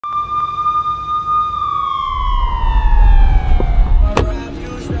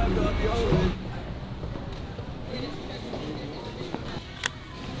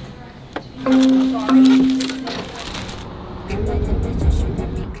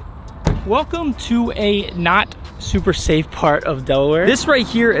Welcome to a not super safe part of Delaware. This right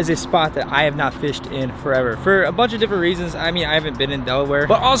here is a spot that I have not fished in forever for a bunch of different reasons. I mean, I haven't been in Delaware,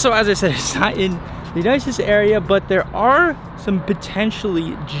 but also, as I said, it's not in the nicest area, but there are some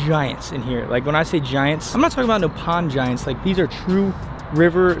potentially giants in here. Like when I say giants, I'm not talking about no pond giants. Like these are true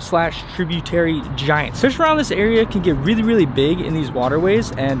river slash tributary giants. Fish around this area can get really, really big in these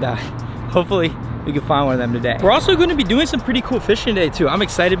waterways, and hopefully we can find one of them today. We're also going to be doing some pretty cool fishing today too. I'm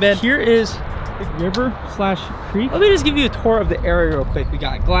excited, man. Here is the river slash creek. Let me just give you a tour of the area real quick. We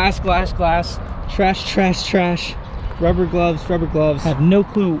got glass, trash, rubber gloves. I have no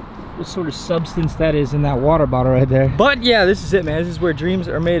clue what sort of substance that is in that water bottle right there. But yeah, this is it, man. This is where dreams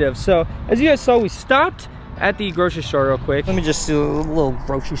are made of. So as you guys saw, we stopped at the grocery store real quick. Let me just do a little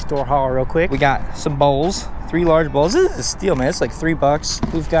grocery store haul real quick. We got some bowls, 3 large bowls. This is a steal, man. It's like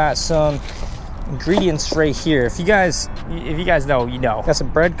 $3. We've got some ingredients right here. If you guys know, you know. Got some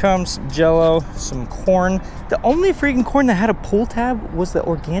breadcrumbs, some jello, some corn. The only freaking corn that had a pull tab was the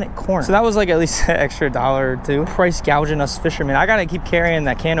organic corn. So that was like at least an extra $1 or $2. Price gouging us fishermen. I gotta keep carrying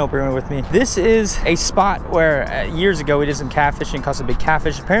that can opener with me. This is a spot where years ago we did some catfishing, caught some big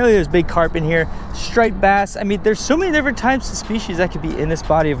catfish. Apparently there's big carp in here, striped bass. I mean, there's so many different types of species that could be in this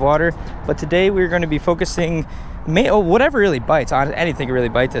body of water. But today we're gonna be focusing whatever really bites, anything can really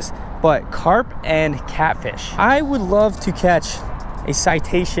bite this, but carp and catfish. I would love to catch a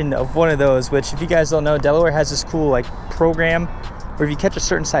citation of one of those, which if you guys don't know, Delaware has this cool like program where if you catch a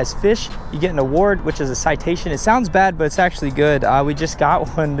certain size fish, you get an award, which is a citation. It sounds bad, but it's actually good. We just got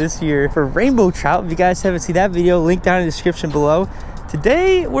one this year for rainbow trout. If you guys haven't seen that video, link down in the description below.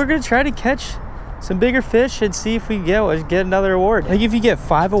 Today, we're gonna try to catch some bigger fish and see if we get another award. Like if you get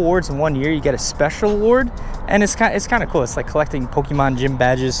 5 awards in 1 year, you get a special award, and it's kind of cool. It's like collecting Pokemon gym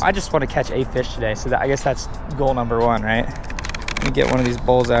badges. I just want to catch a fish today, so I guess that's goal number 1, right? Let me get one of these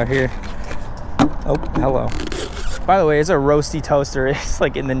bowls out here. Oh, hello. By the way, it's a roasty toaster. It's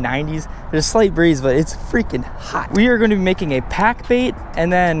like in the 90s. There's a slight breeze, but it's freaking hot. We are going to be making a pack bait,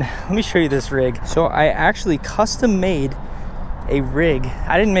 and then let me show you this rig. So I actually custom made a rig.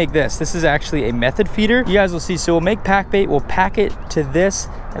 I didn't make this. This is actually a method feeder. You guys will see. So we'll make pack bait, we'll pack it to this,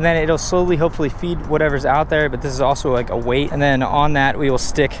 and then it'll slowly hopefully feed whatever's out there. But this is also like a weight, and then on that we will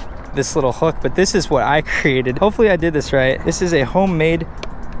stick this little hook. But this is what I created. Hopefully I did this right. This is a homemade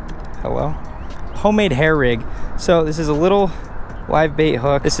hair rig. So this is a little live bait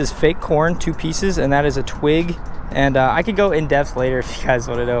hook. This is fake corn, 2 pieces, and that is a twig. And I could go in depth later if you guys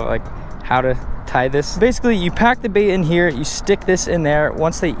want to know like how to tie this. Basically, you pack the bait in here, you stick this in there.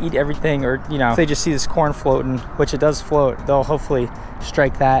 Once they eat everything, or you know, if they just see this corn floating, which it does float, they'll hopefully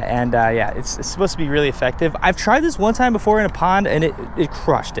strike that. And yeah, it's supposed to be really effective. I've tried this one time before in a pond, and it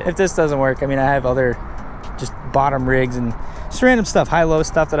crushed it. If this doesn't work, I mean, I have other just bottom rigs and just random stuff, high-low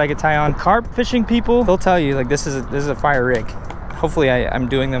stuff that I could tie on. Carp fishing people, they'll tell you like this is a fire rig. Hopefully I'm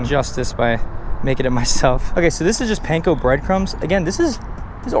doing them justice by making it myself. Okay, so this is just panko breadcrumbs. Again, this is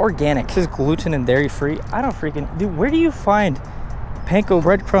organic. This is gluten and dairy free. I don't freaking, dude, where do you find panko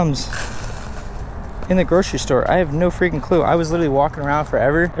breadcrumbs in the grocery store? I have no freaking clue. I was literally walking around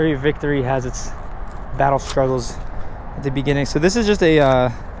forever. Every victory has its battle struggles at the beginning. So this is just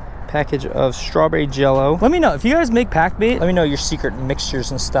a package of strawberry jello. Let me know if you guys make pack bait. Let me know your secret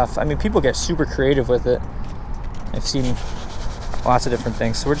mixtures and stuff. I mean, people get super creative with it. I've seen lots of different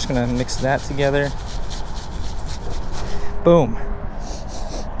things. So we're just gonna mix that together. Boom.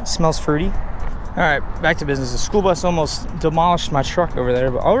 Smells fruity. All right, back to business. The school bus almost demolished my truck over there,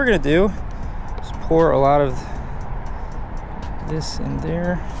 but all we're gonna do is pour a lot of this in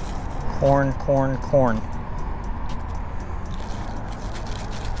there. Corn.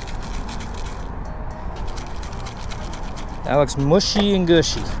 That looks mushy and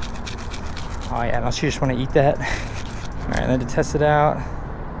gushy. Oh yeah, don't you just want to eat that? All right, and then to test it out,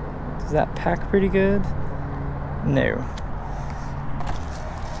 does that pack pretty good? No.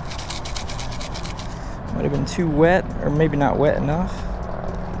 Might have been too wet, or maybe not wet enough.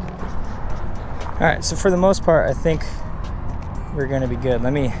 All right, so for the most part, I think we're gonna be good.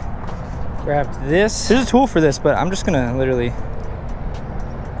 Let me grab this. There's a tool for this, but I'm just gonna literally,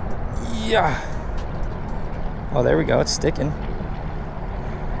 yeah. Oh, there we go, it's sticking.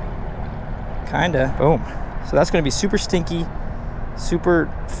 Kinda, boom. So that's gonna be super stinky,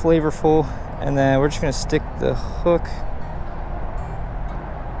 super flavorful, and then we're just gonna stick the hook.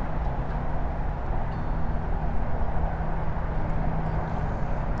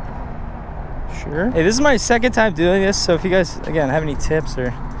 Sure. Hey, this is my 2nd time doing this, so if you guys, again, have any tips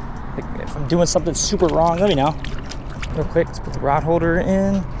or like, if I'm doing something super wrong, let me know. Real quick, let's put the rod holder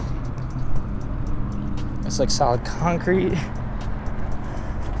in. It's like solid concrete.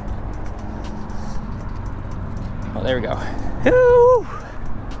 Oh, there we go. Woo!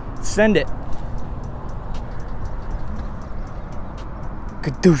 Send it.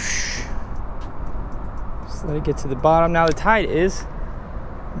 Kadoosh. Just let it get to the bottom. Now the tide is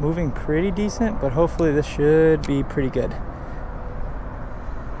moving pretty decent, but hopefully this should be pretty good.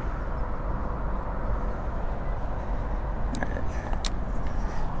 All right.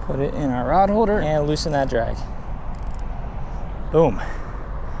 Put it in our rod holder and loosen that drag. Boom.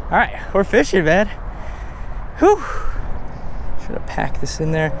 All right, we're fishing, man. Whew. Should have packed this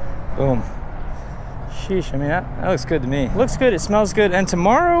in there. Boom. Sheesh, I mean, that looks good to me. It looks good, it smells good, and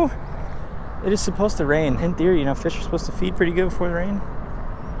tomorrow it is supposed to rain. In theory, you know, fish are supposed to feed pretty good before the rain.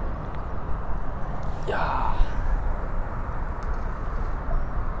 Yeah.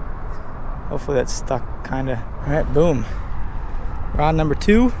 Hopefully that's stuck, kinda. All right, boom. Rod number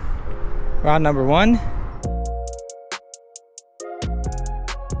 2, rod number 1.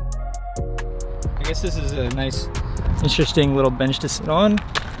 I guess this is a nice, interesting little bench to sit on.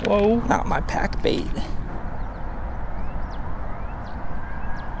 Whoa, not my pack bait.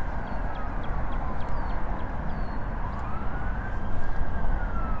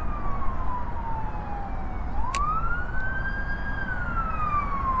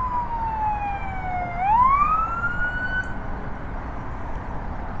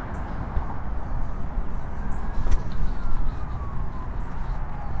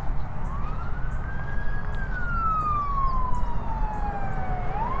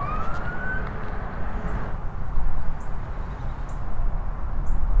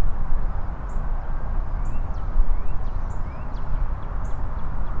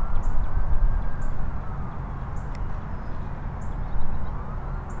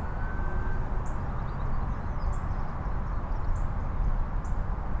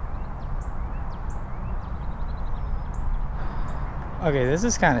 Okay, this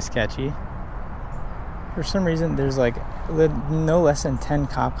is kind of sketchy. For some reason, there's like no less than 10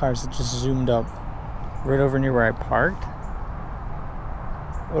 cop cars that just zoomed up right over near where I parked.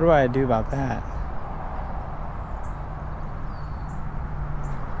 What do I do about that?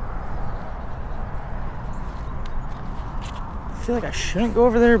 I feel like I shouldn't go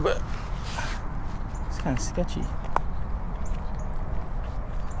over there, but it's kind of sketchy.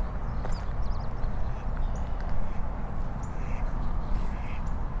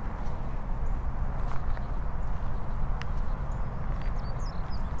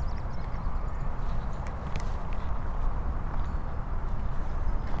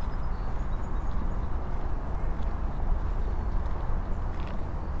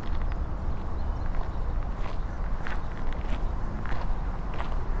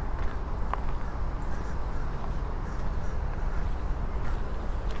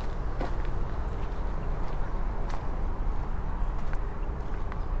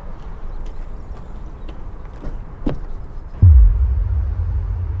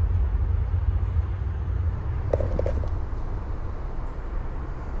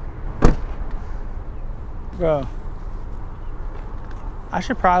 Bro, I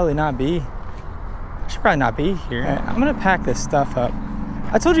should probably not be here. I'm gonna pack this stuff up.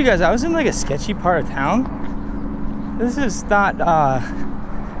 I told you guys I was in like a sketchy part of town. This is not,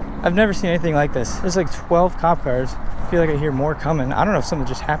 I've never seen anything like this. There's like 12 cop cars. I feel like I hear more coming. I don't know if something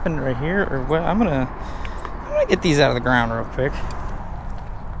just happened right here or what. I'm gonna get these out of the ground real quick.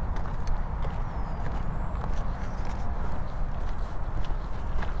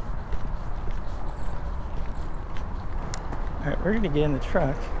 All right, we're gonna get in the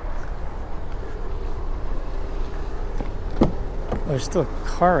truck. Oh, there's still a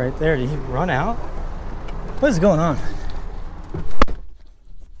car right there. Did he run out? What is going on?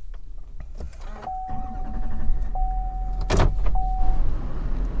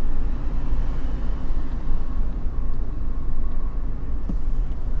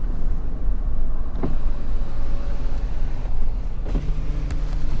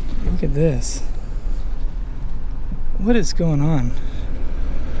 Look at this. What is going on?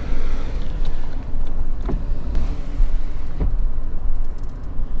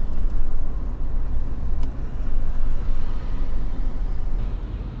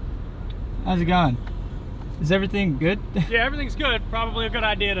 How's it going? Is everything good? Yeah, everything's good. Probably a good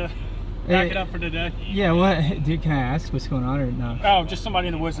idea to back it up for today. Yeah, what? Dude, can I ask what's going on or no? Oh, just somebody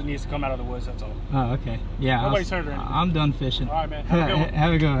in the woods that needs to come out of the woods, that's all. Oh, okay. Yeah. Nobody's hurt or anything. I'm done fishing. All right, man. Have a good one.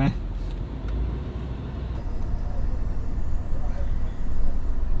 Have a good one, man.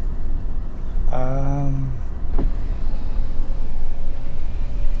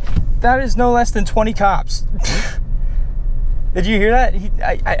 That is no less than 20 cops. Did you hear that?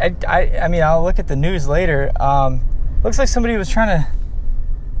 I mean, I'll look at the news later. Looks like somebody was trying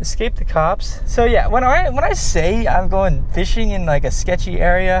to escape the cops. So yeah, when I say I'm going fishing in like a sketchy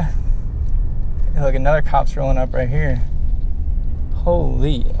area, look, another cop's rolling up right here.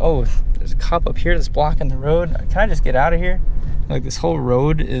 Holy, oh, there's a cop up here that's blocking the road. Can I just get out of here? Like, this whole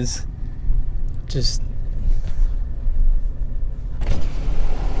road is just...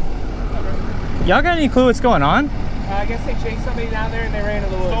 Y'all got any clue what's going on? I guess they chased somebody down there and they ran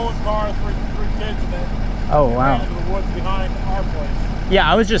into the woods. Stolen car, three kids, and then Oh, they wow. ran into the woods behind our place.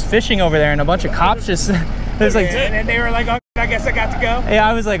 Yeah, I was just fishing over there and a bunch of cops just... There's like... And then they were like, oh, I guess I got to go. Yeah,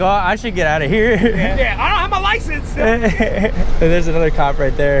 I was like, oh, I should get out of here. Yeah, I don't have my license. There's another cop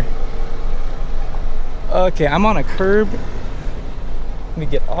right there. Okay, I'm on a curb. Let me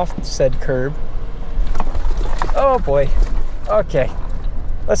get off said curb. Oh boy. Okay,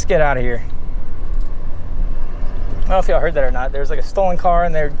 let's get out of here. I don't know if y'all heard that or not. There's like a stolen car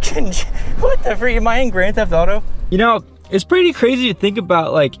and they're getting... What the freak? Am I in Grand Theft Auto? You know, it's pretty crazy to think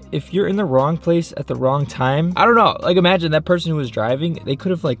about, like, if you're in the wrong place at the wrong time. I don't know, like, imagine that person who was driving, they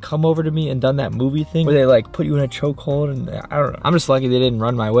could have like come over to me and done that movie thing where they like put you in a chokehold, and I don't know. I'm just lucky they didn't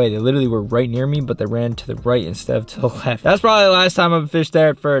run my way. They literally were right near me, but they ran to the right instead of to the left. That's probably the last time I've fished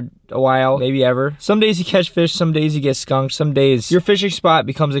there for a while, maybe ever. Some days you catch fish, some days you get skunked, some days your fishing spot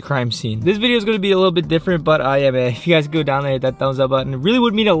becomes a crime scene. This video is going to be a little bit different, but yeah, man, if you guys go down there, hit that thumbs up button. It really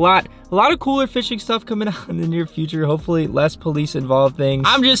would mean a lot of cooler fishing stuff coming out in the near future. Hopefully less police involved things.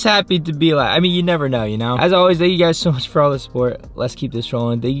 I'm just happy to be alive. I mean, you never know, you know? As always, thank you guys so much for all the support. Let's keep this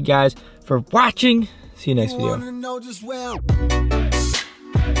rolling. Thank you guys for watching. See you next video.